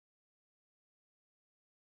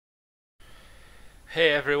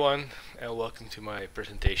Hey everyone, and welcome to my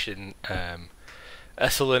presentation,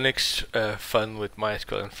 SELinux, fun with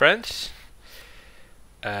MySQL and friends.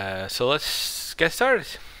 So let's get started.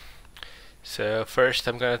 So first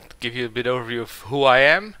I'm going to give you a bit overview of who I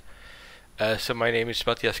am. So my name is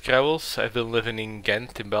Matthias Crauwels. I've been living in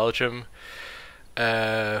Ghent in Belgium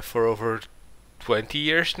for over 20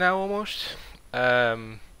 years now almost.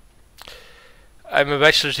 I'm a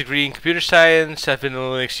bachelor's degree in computer science. I've been a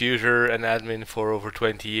Linux user and admin for over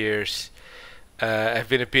 20 years. I've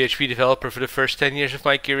been a PHP developer for the first 10 years of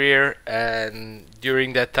my career, and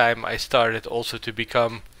during that time I started also to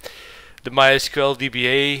become the MySQL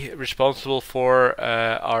DBA responsible for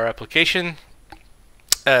our application.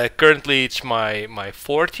 Currently it's my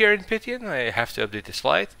fourth year in Python. I have to update the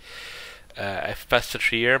slide. I've passed the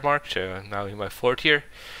 3-year mark, so now in my fourth year.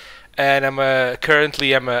 And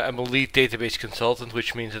currently I'm a lead database consultant,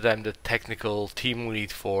 which means that I'm the technical team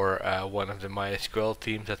lead for one of the MySQL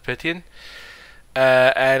teams at Python.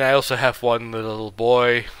 And I also have one little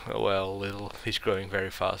boy. Well, little, he's growing very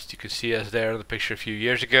fast. You can see us there in the picture a few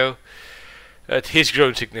years ago. He's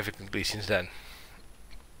grown significantly since then.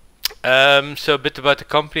 So a bit about the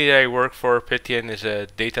company that I work for. Python is a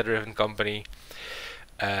data-driven company.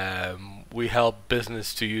 We help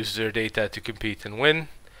business to use their data to compete and win.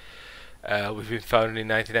 We've been founded in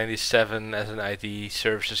 1997 as an IT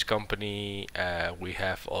services company. We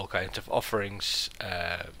have all kinds of offerings,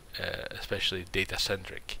 especially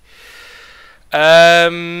data-centric.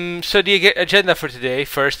 So the agenda for today: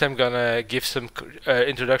 first I'm gonna give some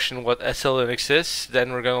introduction what SELinux is.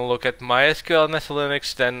 Then we're gonna look at MySQL and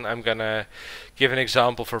SELinux. Then I'm gonna give an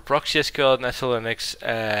example for ProxySQL and SELinux,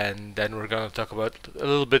 and then we're gonna talk about a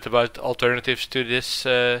little bit about alternatives to this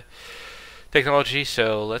technology.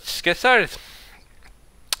 So let's get started.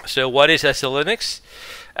 So what is SELinux?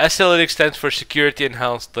 SELinux stands for Security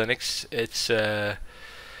Enhanced Linux. It's a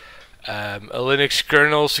Linux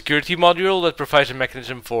kernel security module that provides a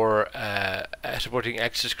mechanism for supporting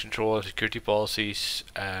access control and security policies.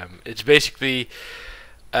 It's basically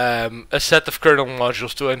a set of kernel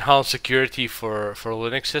modules to enhance security for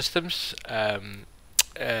Linux systems.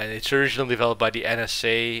 And it's originally developed by the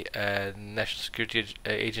NSA, National Security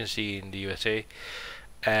Agency in the USA,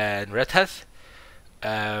 and Red Hat.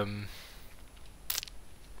 Yeah.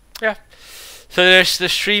 So there's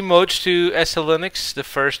 3 modes to SELinux. The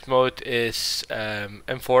first mode is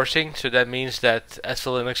enforcing. So that means that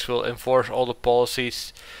SELinux will enforce all the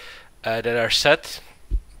policies that are set.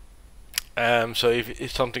 So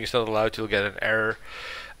if something is not allowed, you'll get an error.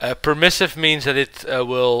 Permissive means that it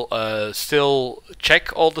will still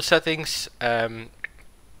check all the settings, and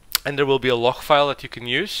there will be a log file that you can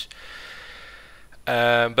use,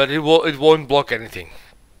 but it won't block anything.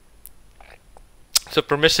 So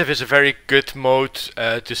permissive is a very good mode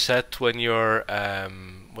to set when you're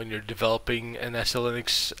developing an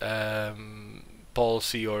SELinux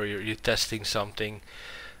policy, or you're testing something.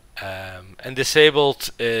 And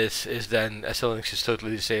disabled is then SELinux is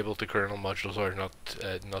totally disabled. The kernel modules are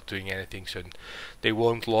not doing anything, so they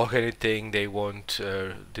won't log anything, they won't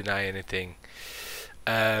deny anything.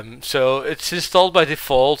 So it's installed by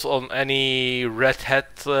default on any Red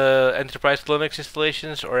Hat Enterprise Linux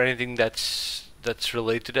installations or anything that's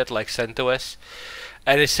related to that, like CentOS,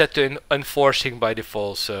 and it's set to enforcing by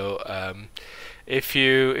default. So if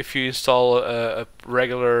you install a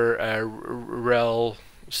regular RHEL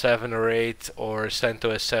 7 or 8 or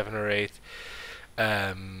CentOS 7 or 8,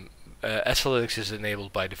 SELinux is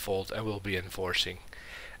enabled by default and will be enforcing.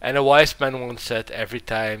 And a wise man once said, every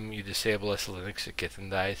time you disable SELinux, a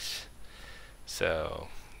kitten dies. So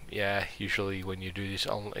yeah, usually when you do this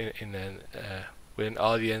with an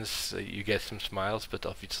audience, you get some smiles, but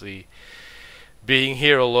obviously being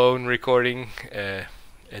here alone recording,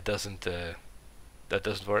 that doesn't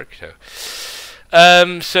work.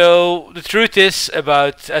 So the truth is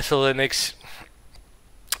about SELinux,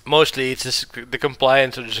 mostly it's the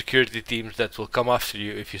compliance or the security teams that will come after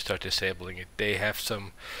you if you start disabling it. They have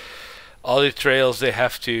some audit trails they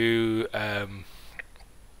have to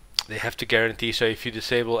guarantee. So if you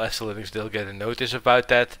disable SELinux, they'll get a notice about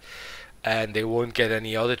that, and they won't get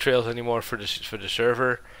any audit trails anymore for the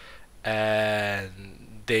server,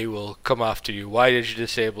 and they will come after you. Why did you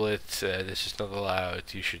disable it? This is not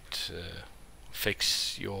allowed. You should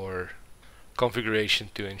fix your configuration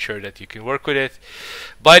to ensure that you can work with it.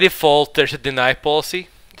 By default, there's a deny policy,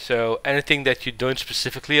 so anything that you don't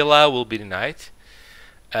specifically allow will be denied,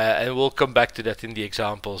 and we'll come back to that in the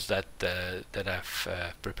examples that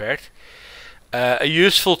I've prepared. A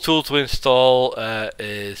useful tool to install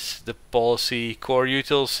is the policy core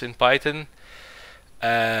utils in Python.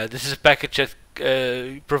 This is a package that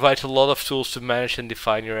provides a lot of tools to manage and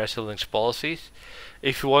define your SELinux policies.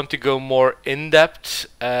 If you want to go more in-depth,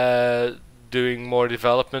 doing more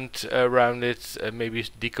development around it, maybe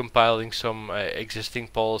decompiling some existing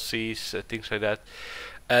policies, things like that.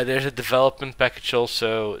 There's a development package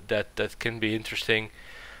also that can be interesting,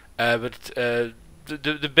 but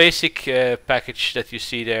the basic package that you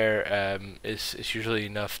see there is usually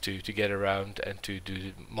enough to get around and to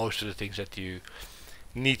do most of the things that you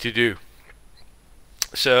need to do.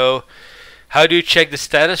 So how do you check the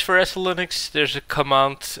status for SELinux? There's a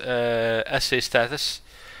command status,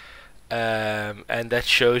 and that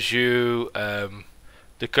shows you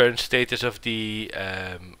the current status of the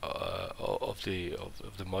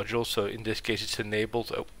module. So in this case, it's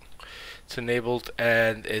enabled. It's enabled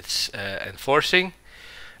and it's enforcing,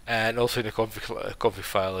 and also in the config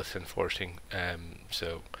file it's enforcing.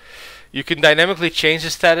 So you can dynamically change the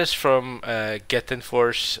status from get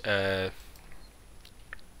enforce and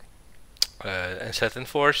set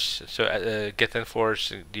enforce. So get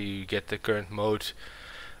enforce, you get the current mode,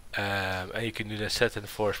 and you can do the set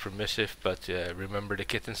enforce permissive, but remember the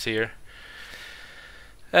kittens here.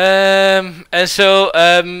 And so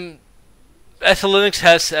SELinux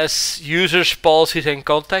has users, policies, and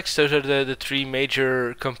context. Those are the three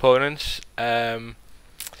major components.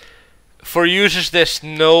 For users, there's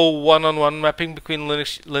no one-on-one mapping between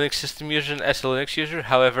Linux system user and SELinux user.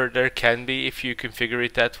 However, there can be if you configure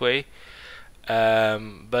it that way.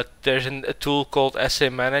 But there's a tool called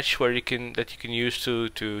SEManage where you can use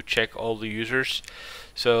to check all the users.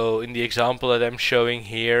 So in the example that I'm showing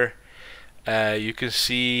here, you can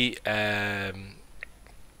see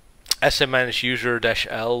SEManage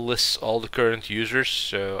user-l lists all the current users.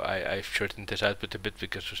 So I've shortened this output a bit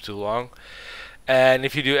because it was too long. And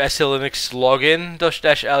if you do SELinux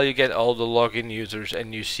login-l, you get all the login users,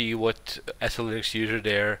 and you see what SELinux user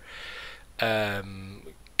they're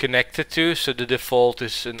connected to. So the default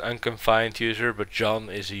is an unconfined user, but John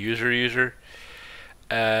is a user.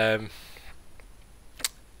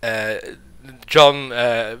 John,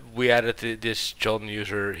 we added this John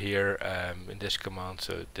user here in this command,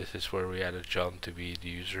 so this is where we added John to be the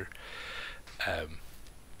user.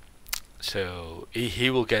 So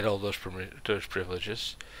he will get all those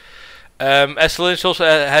privileges. SELinux also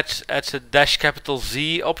adds a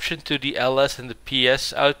 -Z option to the ls and the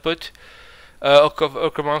ps output or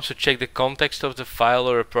command to check the context of the file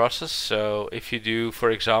or a process. So if you do,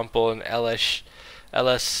 for example, an ls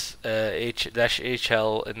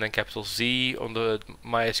 -hl and then $Z on the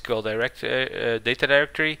MySQL data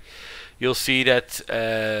directory, you'll see that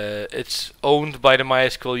it's owned by the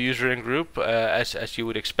MySQL user and group, as you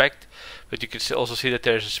would expect. But you can also see that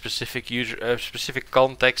there's a specific specific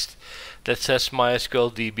context that says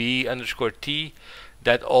MySQL DB_T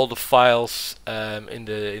that all the files in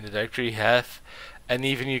the directory have, and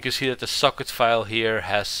even you can see that the socket file here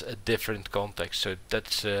has a different context. So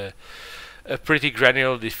that's a pretty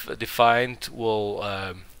granular defined. We'll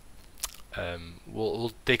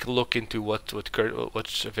take a look into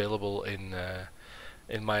what's available in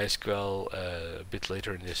MySQL a bit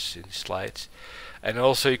later in these slides. And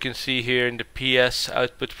also you can see here in the PS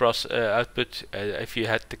output if you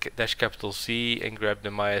had the -Z and grab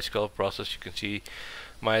the MySQL process, you can see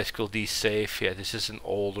MySQL D safe. Yeah, this is an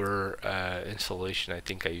older installation. I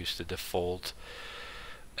think I used the default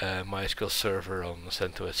MySQL server on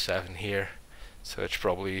CentOS 7 here, so it's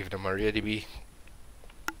probably even a MariaDB.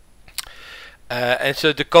 And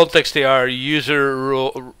so the context, they are user,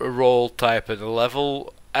 role type, and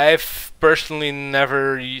level. I've personally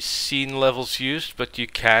never seen levels used, but you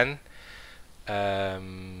can.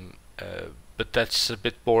 But that's a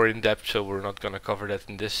bit more in depth, so we're not going to cover that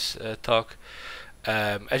in this talk.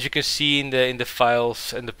 As you can see in the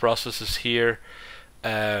files and the processes here,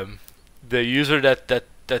 the user that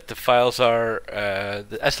the files are,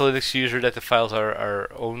 the SELinux user that the files are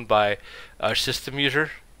owned by, our system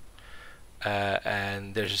user.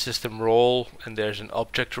 And there's a system role and there's an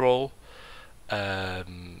object role,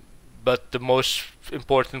 but the most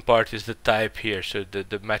important part is the type here. So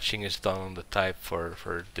the matching is done on the type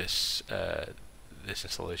for this this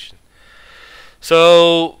installation.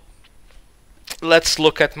 So let's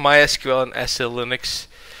look at MySQL and SELinux.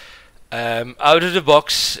 Out of the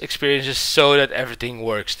box, experience is so that everything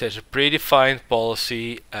works. There's a predefined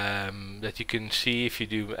policy that you can see if you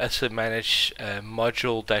do SEManage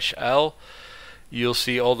module-l. You'll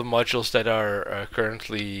see all the modules that are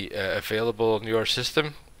currently available on your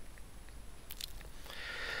system.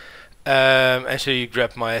 And so you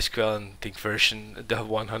grab MySQL and think version, the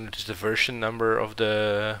 100 is the version number of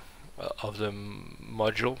the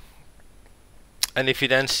module. And if you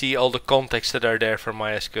then see all the contexts that are there for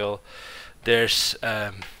MySQL, there's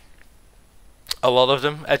a lot of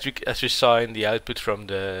them, as we saw in the output from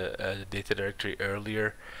the data directory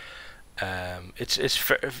earlier. It's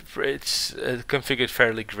configured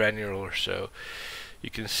fairly granular, so you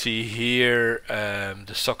can see here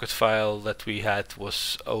the socket file that we had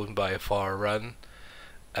was owned by a var run.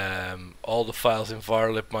 All the files in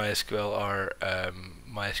varlib MySQL are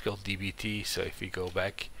MySQL dbt, so if we go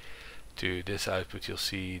back to this output, you'll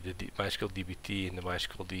see the MySQL dbt and the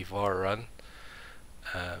MySQL d var run.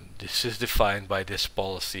 This is defined by this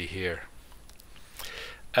policy here.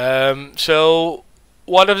 So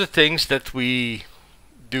one of the things that we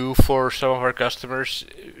do for some of our customers,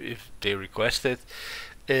 if they request it,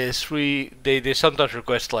 is they sometimes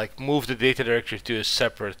request like move the data directory to a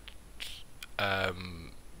separate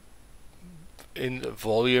in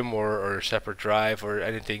volume or a separate drive or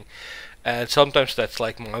anything, and sometimes that's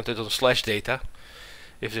like mounted on /data.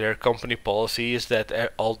 If their company policy is that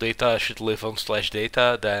all data should live on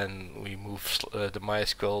 /data, then we move the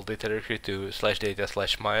MySQL data directory to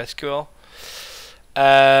 /data/MySQL.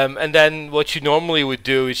 And then what you normally would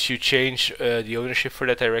do is you change the ownership for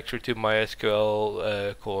that directory to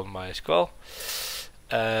MySQL :MySQL.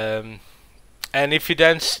 And if you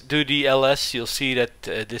then do the ls, you'll see that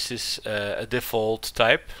this is a default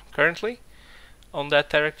type currently on that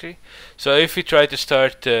directory. So if we try to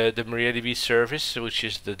start the MariaDB service, which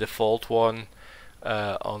is the default one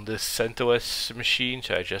on this CentOS machine,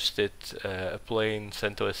 so I just did a plain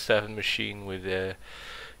CentOS 7 machine with a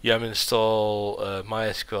yum install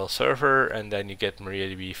MySQL server, and then you get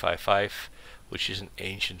MariaDB 5.5, which is an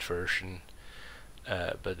ancient version,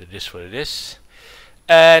 but it is what it is,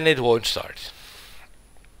 and it won't start.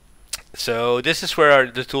 So this is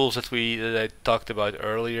where the tools that I talked about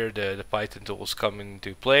earlier, the Python tools, come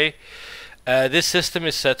into play. This system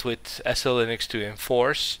is set with SELinux to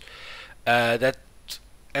enforce. That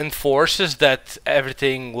enforces that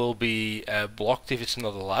everything will be blocked if it's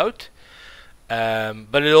not allowed.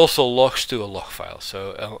 But it also logs to a log file.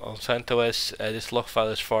 So on CentOS, this log file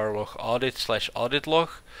is varlog audit/audit log.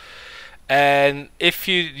 And if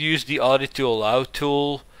you use the audit to allow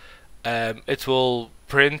tool, it will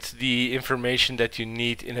print the information that you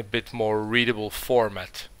need in a bit more readable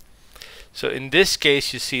format. So in this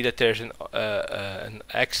case, you see that there's an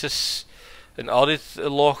audit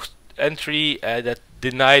log entry that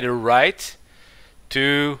denied a write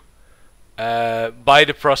to by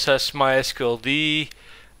the process MySQL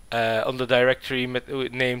on the directory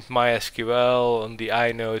named MySQL on the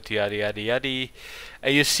inode yada yada yada.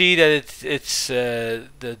 And you see that it's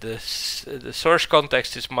the source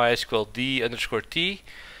context is MySQL d_t,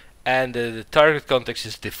 and the target context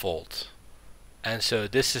is default, and so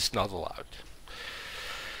this is not allowed.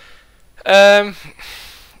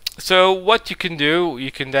 So what you can do,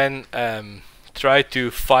 you can then try to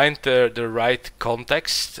find the right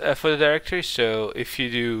context for the directory. So if you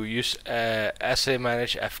do use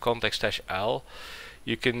manage fcontext-l,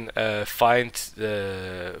 you can find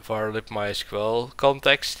the varlib MySQL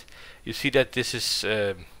context. You see that this is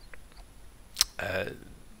the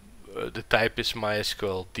type is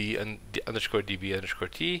MySQL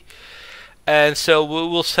d_db_t, and so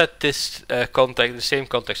we'll set this the same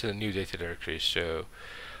context in the new data directory. So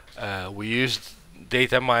we used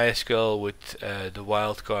data MySQL with the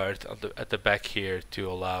wildcard at the back here to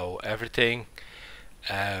allow everything.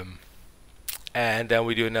 And then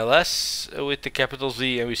we do an ls with the capital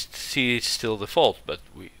Z, and we see it's still default, but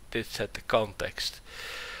we did set the context.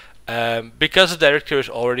 Because the directory is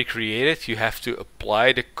already created, you have to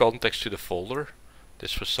apply the context to the folder.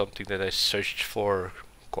 This was something that I searched for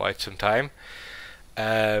quite some time.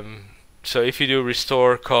 So if you do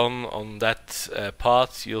restore con on that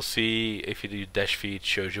path, you'll see if you do -v, it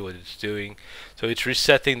shows you what it's doing. So it's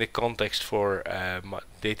resetting the context for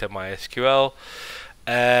data MySQL.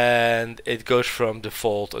 And it goes from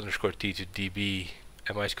default _t to db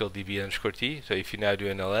MySQL db_t. So if you now do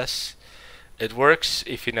an ls, it works.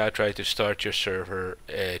 If you now try to start your server,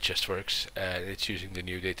 it just works, and it's using the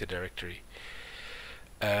new data directory.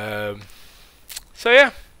 So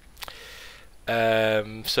yeah.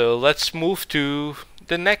 So let's move to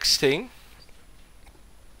the next thing.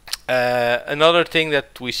 Another thing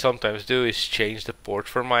that we sometimes do is change the port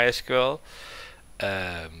for MySQL.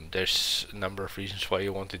 There's a number of reasons why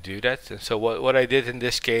you want to do that, and so what I did in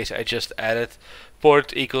this case, I just added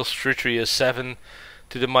port equals 3307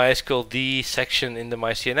 to the MySQL D section in the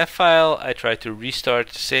myCNF file. I tried to restart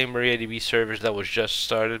the same MariaDB service that was just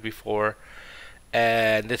started before,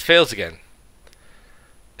 and it fails again.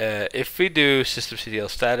 If we do systemctl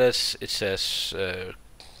status, it says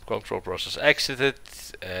control process exited,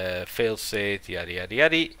 failed state, yada yada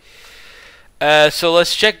yada. So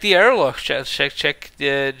let's check the error log. Check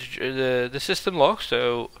the system log.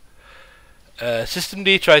 So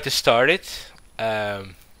systemd tried to start it,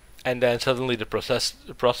 and then suddenly the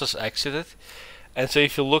process exited. And so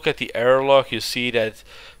if you look at the error log, you see that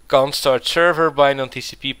can't start server, bind on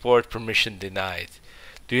TCP port, permission denied.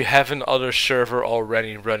 Do you have another server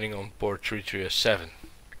already running on port 3307?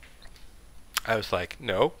 I was like,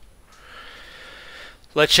 no.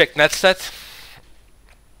 Let's check netstat.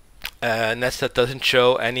 Netstat doesn't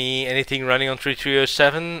show anything running on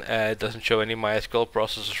 3307. It doesn't show any MySQL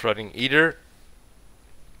processes running either.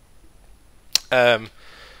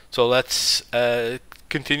 So let's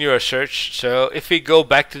continue our search. So if we go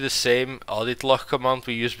back to the same audit log command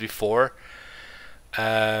we used before,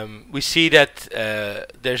 we see that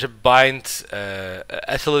there's a bind,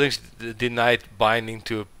 SELinux denied binding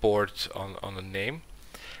to a port on a name,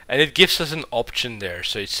 and it gives us an option there.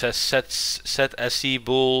 So it says set se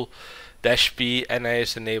bool -p NA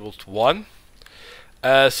is enabled 1.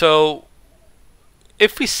 So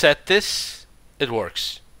if we set this, it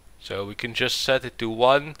works. So we can just set it to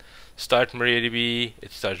 1, start MariaDB,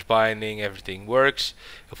 it starts binding, everything works.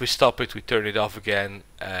 If we stop it, we turn it off again,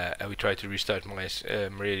 and we try to restart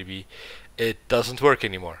MariaDB, it doesn't work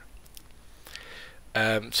anymore.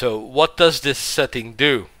 So what does this setting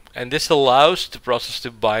do? And this allows the process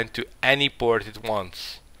to bind to any port it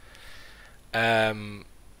wants.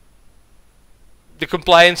 The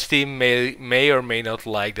compliance team may or may not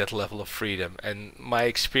like that level of freedom, and my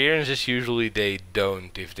experience is usually they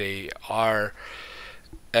don't. If they are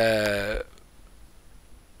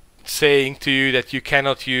saying to you that you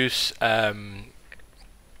cannot use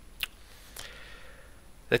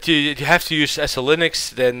that you have to use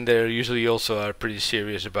SELinux, then they usually also are pretty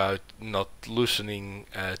serious about not loosening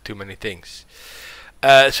too many things.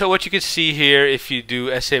 So what you can see here, if you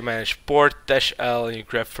do sa manage port -l and you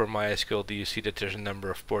grep for MySQL, you see that there's a number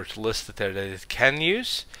of ports listed there that it can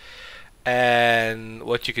use. And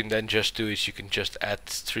what you can then just do is you can just add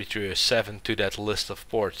 3307 to that list of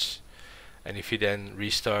ports. And if you then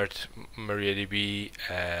restart MariaDB,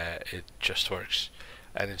 it just works.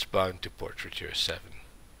 And it's bound to port 3307.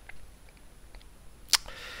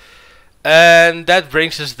 And that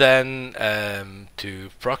brings us then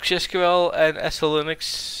to ProxySQL and SELinux.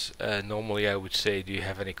 Normally I would say, do you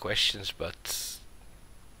have any questions? But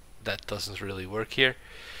that doesn't really work here.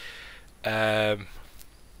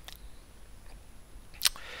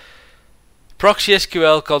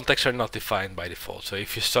 ProxySQL contexts are not defined by default. So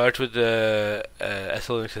if you start with the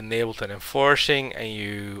SELinux enabled and enforcing, and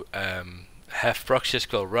you have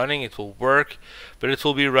ProxySQL running, it will work, but it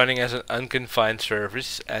will be running as an unconfined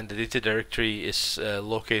service, and the data directory is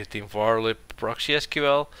located in varlib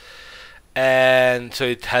ProxySQL, and so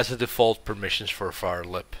it has the default permissions for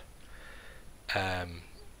varlib.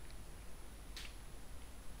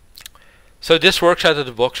 So this works out of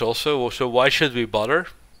the box also. So why should we bother?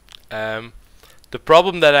 The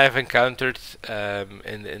problem that I've encountered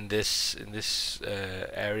in this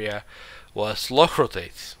area was log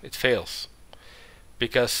rotate. It fails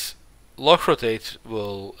because log rotate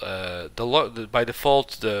will by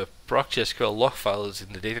default the ProxySQL log file is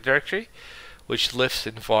in the data directory, which lives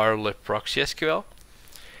in varlib ProxySQL.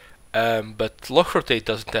 But log rotate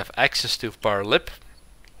doesn't have access to varlib.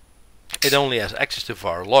 It only has access to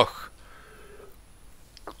varlog.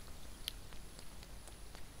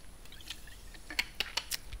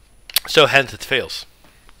 So hence it fails.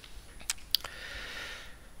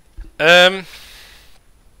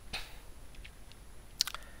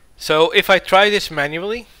 So if I try this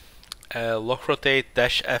manually, log rotate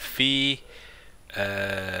 -fv,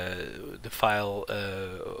 the file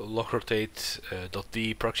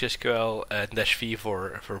logrotate.d ProxySQL and -v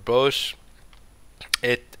for both,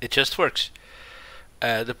 it just works.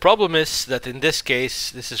 The problem is that in this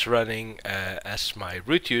case this is running as my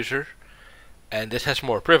root user, and this has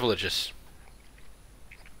more privileges,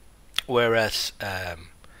 whereas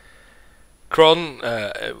cron,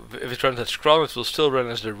 if it runs as cron, it will still run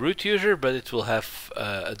as the root user, but it will have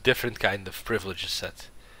a different kind of privileges set,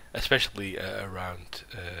 especially around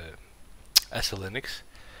SELinux.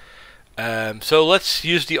 So let's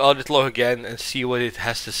use the audit log again and see what it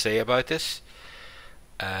has to say about this.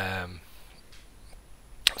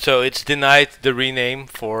 So it's denied the rename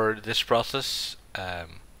for this process,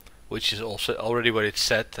 which is also already what it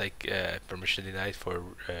said, like permission denied for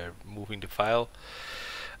moving the file.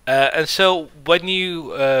 And so when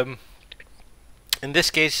you, in this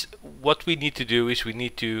case, what we need to do is we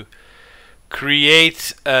need to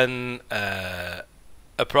create a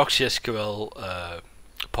ProxySQL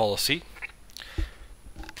policy.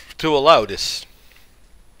 to allow this.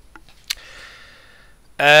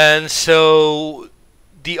 And so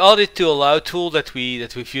the audit to allow tool that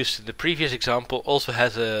we've used in the previous example also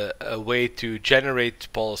has a way to generate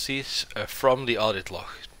policies from the audit log.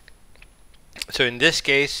 So in this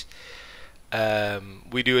case,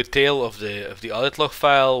 we do a tail of the audit log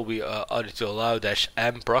file. We audit to allow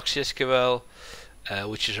 -m proxy SQL,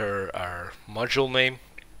 which is our module name,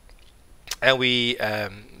 and we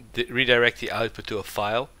redirect the output to a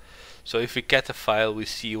file. So if we get a file, we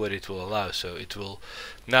see what it will allow. So it will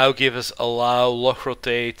now give us allow log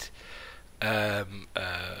rotate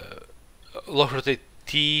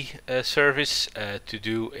t service to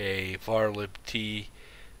do a varlib t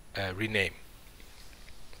rename.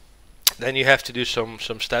 Then you have to do some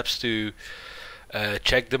steps to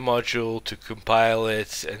check the module, to compile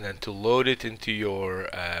it, and then to load it into your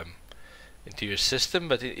system.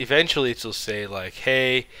 But eventually it will say like,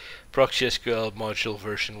 hey, proxy SQL module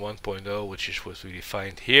version 1.0, which is what we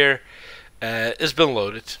defined here, has been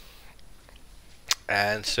loaded.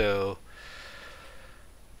 And so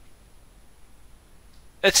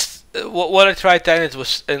it's what I tried then, it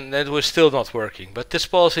was still not working. But this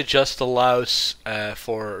policy just allows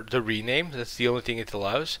for the rename. That's the only thing it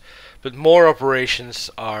allows. But more operations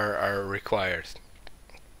are required.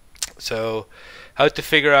 So how to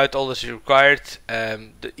figure out all this is required?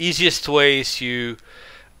 The easiest way is you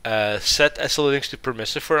set SELinux to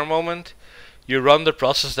permissive for a moment. You run the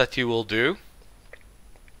process that you will do,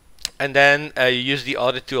 and then you use the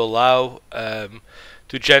audit to allow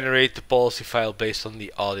to generate the policy file based on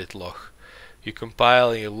the audit log. You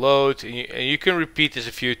compile and you load, and you can repeat this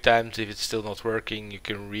a few times if it's still not working. You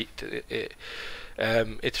can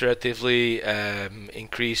iteratively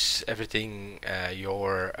increase everything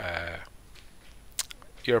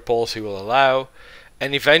your policy will allow,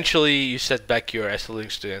 and eventually you set back your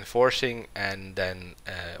SELinux to enforcing, and then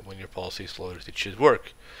when your policy is loaded, it should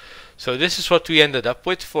work. So this is what we ended up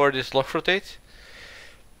with for this log rotate.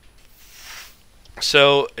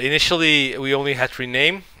 So initially we only had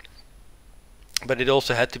rename, but it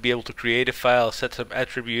also had to be able to create a file, set some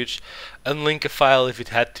attributes, unlink a file if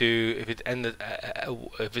it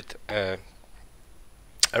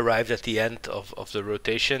arrived at the end of the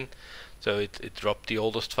rotation. So it dropped the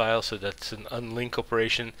oldest file, so that's an unlink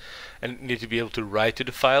operation, and it needed to be able to write to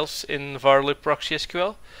the files in varlib proxy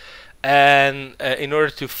SQL. And in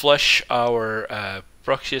order to flush our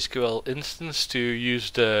proxy SQL instance to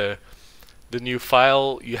use the new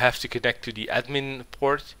file, you have to connect to the admin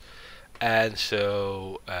port, and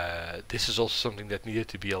so this is also something that needed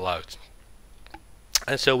to be allowed.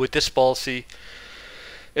 And so with this policy,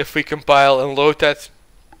 if we compile and load that,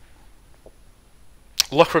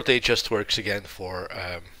 log rotate just works again for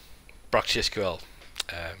proxy SQL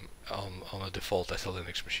on a default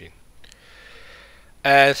SELinux machine.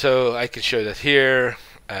 And so I can show that here.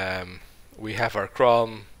 We have our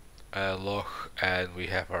cron log, and we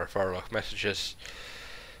have our var log messages.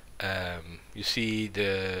 You see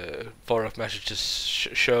the var log messages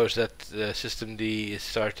shows that the systemd is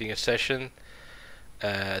starting a session.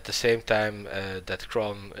 At the same time that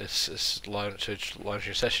cron is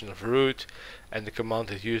launching a session of root, and the command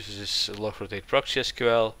it uses is log rotate proxy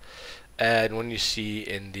SQL. And when you see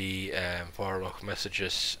in the var log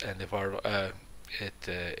messages and the var it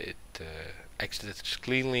exits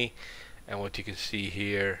cleanly, and what you can see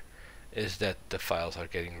here is that the files are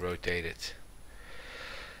getting rotated.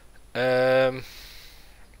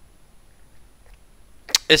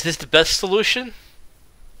 Is this the best solution?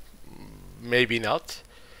 Maybe not.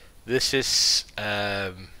 This is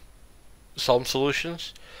some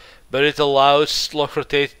solutions, but it allows log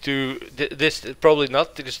rotate to this probably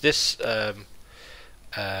not, because this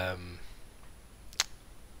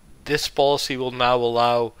this policy will now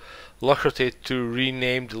allow log rotate to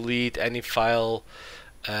rename, delete any file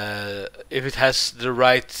if it has the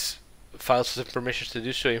right file system permissions to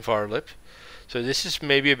do so in varlib. So this is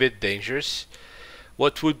maybe a bit dangerous.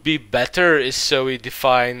 What would be better is so we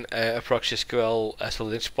define a proxy SQL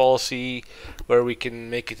SELinux policy where we can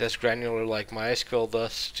make it as granular like MySQL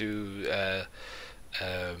does to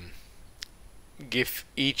give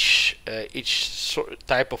each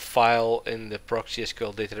type of file in the proxy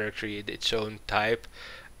SQL data directory its own type,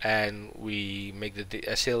 and we make the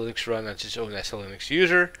SELinux run as its own SELinux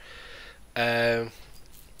user.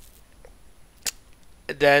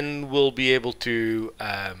 Then we'll be able to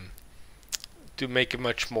make a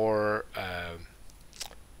much more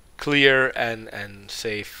clear and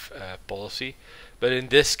safe policy. But in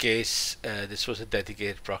this case, this was a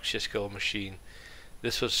dedicated proxy SQL machine.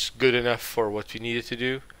 This was good enough for what we needed to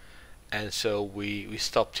do, and so we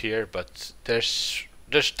stopped here. But there's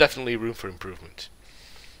definitely room for improvement.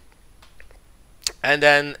 And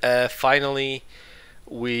then finally,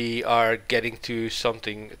 we are getting to some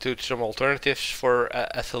alternatives for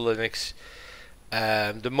SELinux.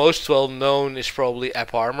 The most well known is probably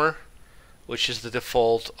AppArmor, which is the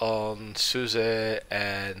default on SUSE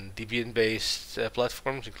and Debian based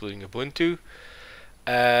platforms, including Ubuntu.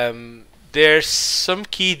 There's some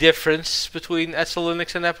key difference between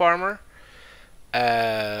SELinux and AppArmor.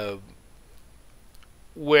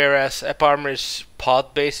 Whereas AppArmor is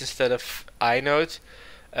pod based instead of inode.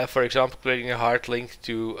 For example, creating a hard link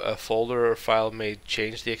to a folder or file may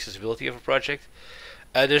change the accessibility of a project.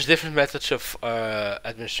 There's different methods of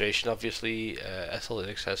administration. Obviously,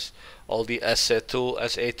 SELinux has all the SA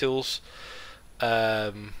tools,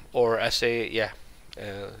 or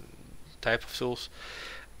type of tools.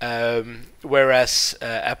 Whereas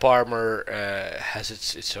AppArmor has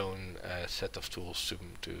its own set of tools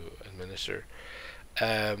to administer.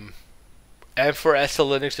 And for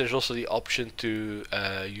SELinux, there's also the option to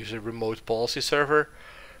use a remote policy server,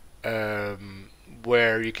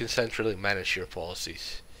 where you can centrally manage your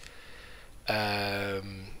policies.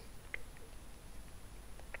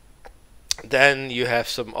 Then you have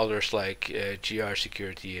some others like GR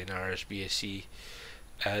security and RSBSC.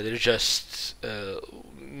 They're just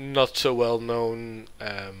not so well known.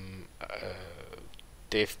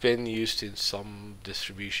 They've been used in some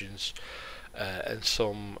distributions and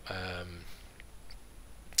some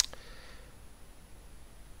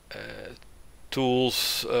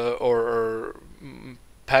tools or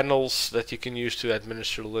panels that you can use to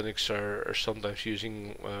administer Linux are sometimes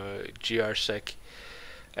using GRSec,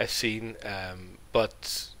 I've seen,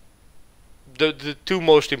 but the two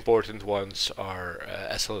most important ones are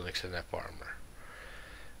SELinux and AppArmor.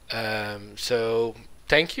 So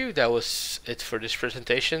thank you. That was it for this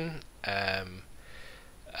presentation.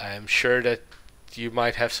 I'm sure that you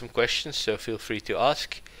might have some questions, so feel free to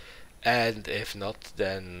ask. And if not,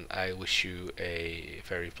 then I wish you a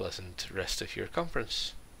very pleasant rest of your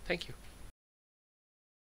conference. Thank you.